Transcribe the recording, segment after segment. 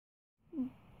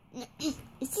Is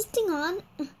this thing on?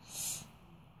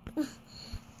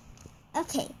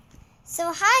 Okay.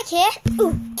 So, hi, kid.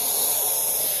 Ooh.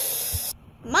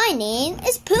 My name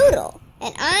is Poodle,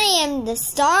 and I am the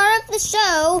star of the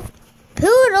show,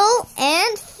 Poodle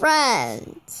and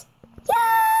Friends.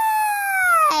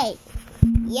 Yay!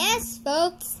 Yes,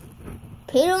 folks,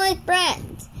 Poodle and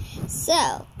Friends.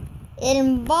 So, it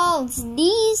involves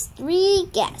these 3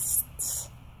 guests,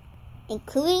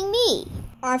 including me.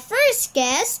 Our first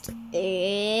guest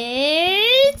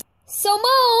is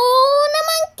Simona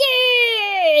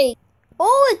Monkey.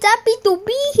 Oh, it's happy to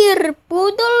be here,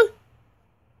 Poodle.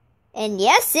 And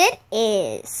yes, it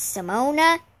is,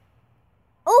 Simona.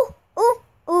 Oh,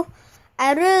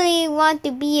 I really want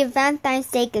to be a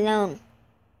Valentine's Day clone.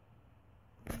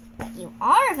 But you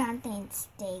are a Valentine's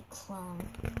Day clone.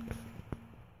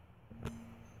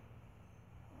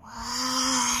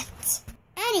 What?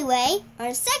 Anyway,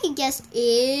 our second guest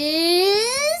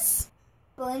is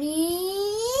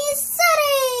Bunny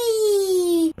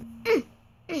Sunny.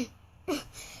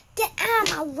 Get out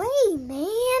of my way,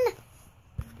 man.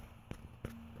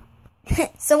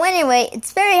 So anyway,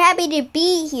 it's very happy to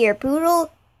be here,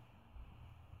 Poodle.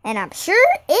 And I'm sure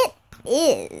it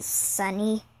is,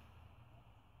 Sunny.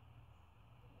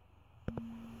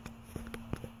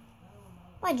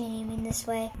 Why'd you name me this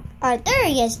way? Our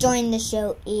third guest joining the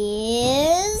show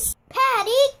is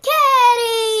Patty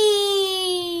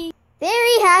Caddy.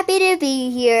 Very happy to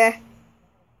be here.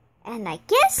 And I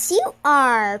guess you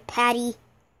are, Patty.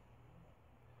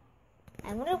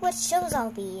 I wonder what shows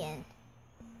I'll be in.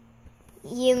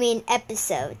 You mean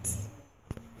episodes.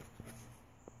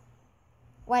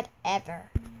 Whatever.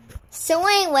 So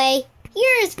anyway,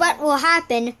 here's what will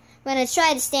happen when I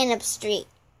try to stand up straight.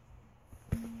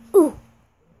 Ooh.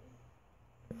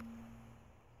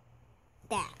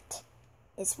 That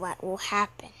is what will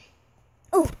happen.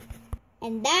 Ooh.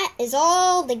 And that is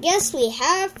all the guests we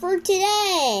have for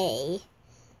today.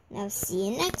 Now see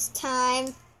you next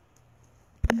time.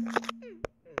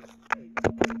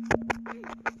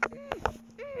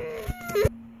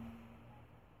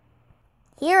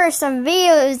 Here are some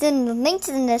videos in the links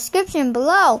in the description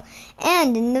below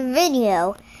and in the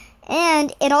video.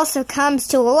 And it also comes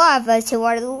to a lot of us who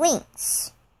are the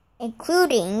links,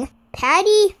 including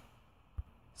Patty,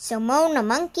 Simona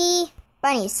Monkey,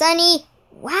 Bunny Sunny.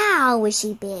 Wow, is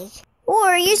she big?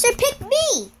 Or you should pick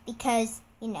me, because,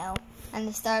 you know, I'm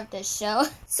the star of this show.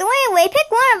 So anyway,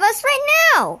 pick one of us right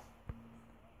now.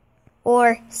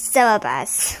 Or some of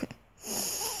us.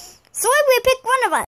 So anyway, pick one of us.